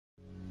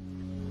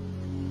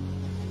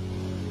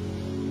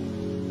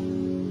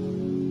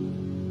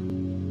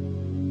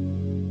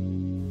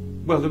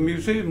Well, the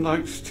museum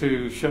likes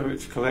to show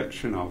its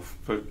collection off,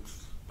 but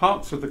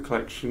parts of the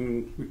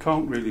collection we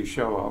can't really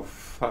show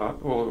off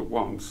all at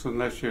once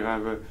unless you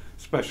have a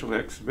special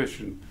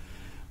exhibition.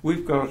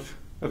 We've got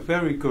a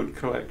very good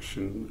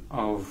collection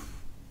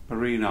of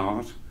marine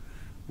art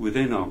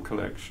within our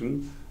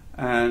collection,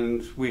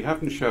 and we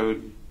haven't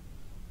showed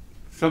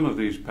some of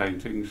these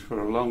paintings for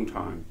a long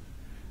time.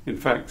 In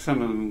fact,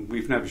 some of them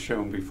we've never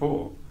shown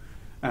before,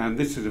 and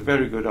this is a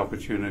very good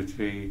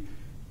opportunity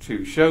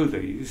to show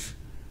these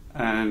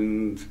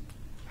and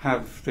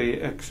have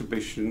the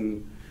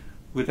exhibition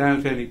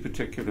without any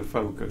particular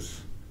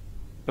focus.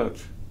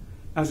 But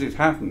as it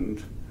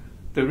happened,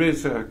 there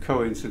is a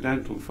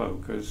coincidental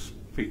focus,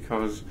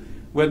 because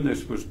when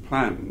this was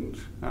planned,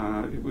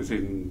 it was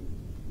early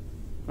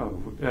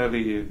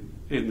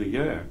in the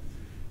year,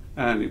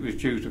 and it was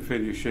due to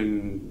finish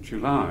in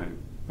July,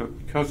 but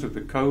because of the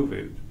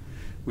COVID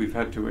we've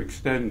had to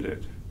extend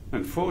it.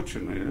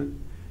 Unfortunately,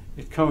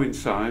 it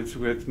coincides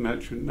with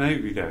Merchant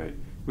Navy Day,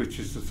 which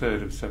is the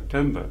 3rd of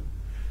September.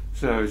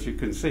 So as you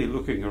can see,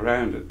 looking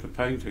around at the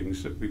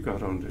paintings that we've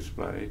got on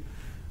display,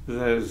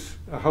 there's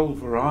a whole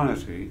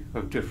variety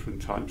of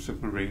different types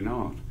of marine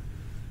art.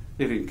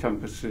 It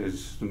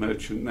encompasses the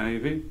Merchant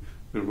Navy,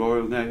 the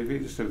Royal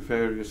Navies of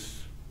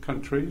various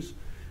countries,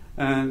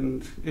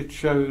 and it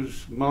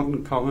shows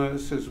modern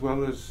commerce as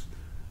well as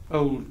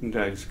olden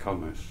days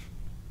commerce.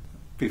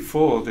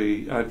 Before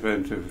the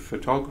advent of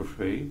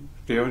photography,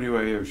 the only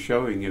way of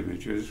showing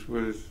images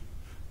was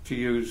to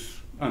use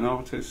an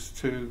artist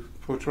to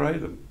portray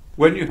them.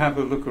 When you have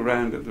a look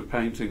around at the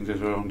paintings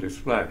that are on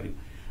display,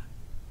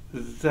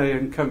 they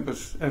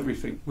encompass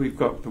everything. We've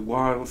got the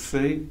wild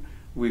sea,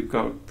 we've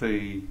got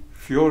the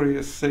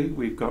furious sea,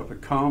 we've got the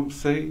calm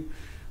sea,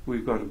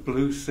 we've got a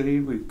blue sea,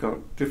 we've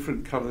got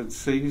different coloured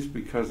seas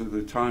because of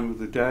the time of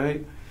the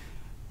day.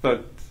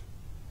 But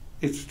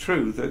it's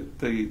true that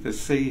the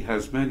sea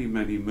has many,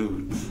 many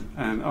moods,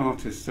 and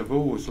artists have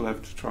always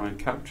loved to try and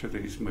capture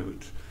these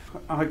moods.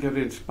 I get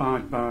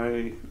inspired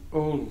by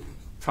all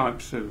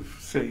types of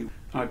sea.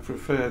 I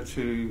prefer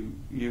to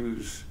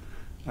use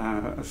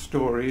a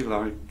story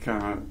like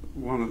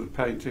one of the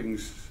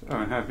paintings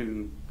I have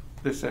in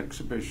this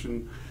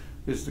exhibition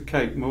is the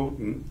Cape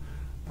Morton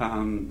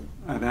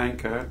at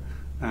anchor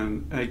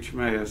and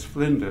HMAS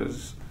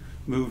Flinders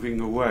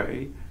moving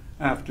away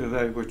after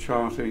they were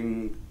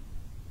charting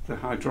the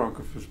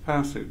Hydrographer's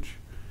Passage.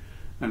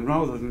 And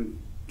rather than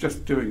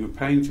just doing a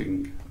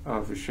painting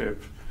of a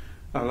ship,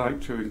 I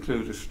like to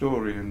include a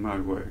story in my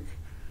work,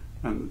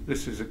 and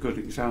this is a good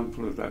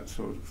example of that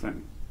sort of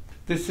thing.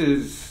 This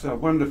is a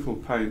wonderful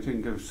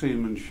painting of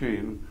Seaman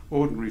Sheen,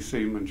 ordinary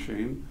Seaman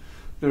Sheen.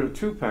 There are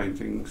two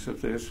paintings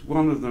of this.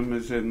 One of them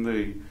is in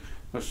the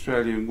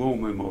Australian War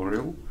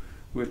Memorial,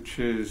 which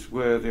is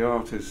where the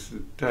artist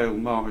Dale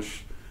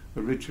Marsh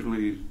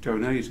originally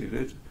donated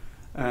it,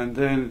 and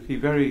then he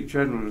very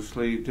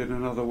generously did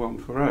another one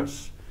for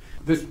us.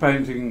 This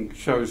painting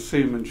shows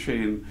Seaman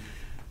Sheen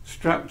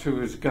strapped to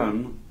his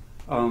gun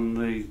on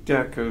the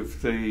deck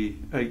of the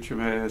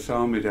HMAS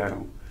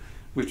Armidale,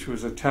 which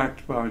was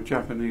attacked by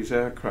Japanese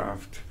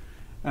aircraft,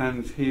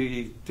 and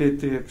he did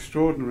the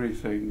extraordinary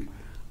thing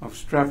of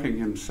strapping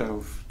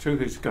himself to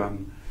his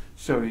gun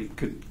so he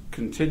could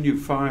continue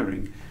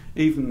firing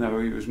even though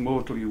he was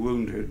mortally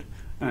wounded,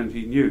 and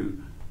he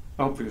knew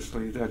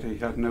obviously that he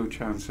had no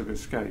chance of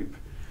escape.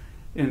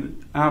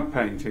 In our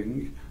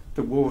painting,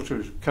 the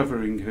water is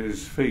covering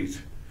his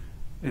feet.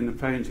 In the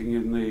painting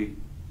in the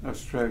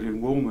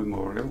Australian War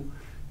Memorial,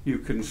 you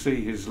can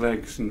see his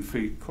legs and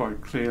feet quite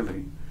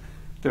clearly.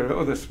 There are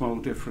other small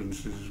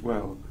differences as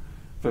well,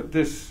 but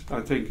this,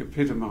 I think,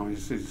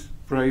 epitomises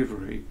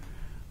bravery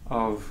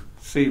of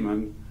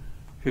seamen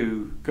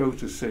who go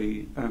to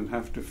sea and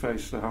have to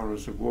face the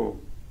horrors of war.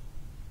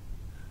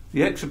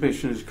 The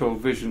exhibition is called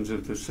Visions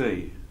of the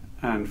Sea,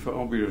 and for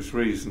obvious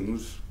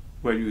reasons,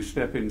 when you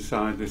step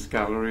inside this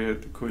gallery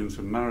at the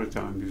Queensland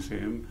Maritime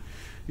Museum,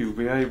 you'll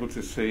be able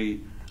to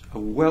see a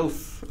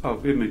wealth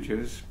of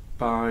images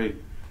by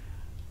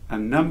a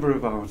number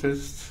of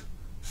artists,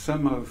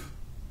 some of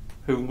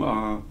whom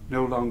are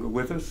no longer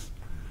with us,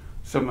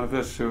 some of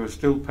us who are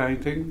still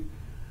painting,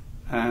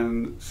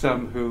 and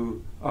some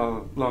who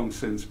are long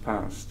since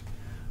passed.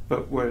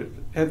 But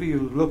whatever you're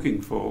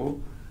looking for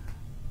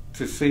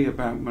to see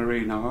about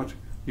marine art,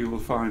 you will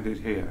find it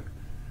here.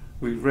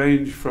 We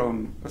range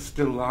from a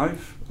still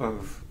life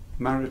of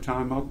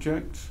maritime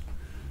objects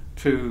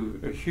to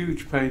a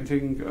huge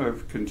painting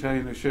of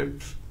container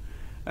ships,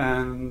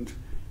 and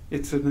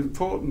it's an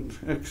important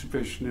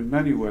exhibition in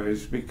many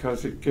ways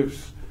because it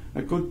gives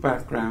a good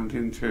background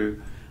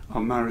into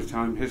our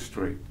maritime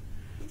history.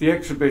 The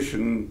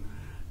exhibition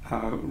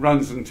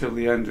runs until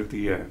the end of the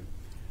year,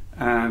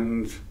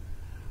 and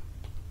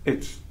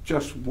it's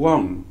just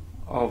one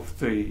of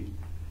the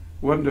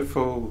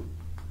wonderful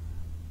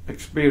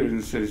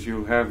experiences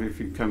you'll have if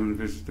you come and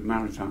visit the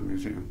Maritime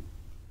Museum.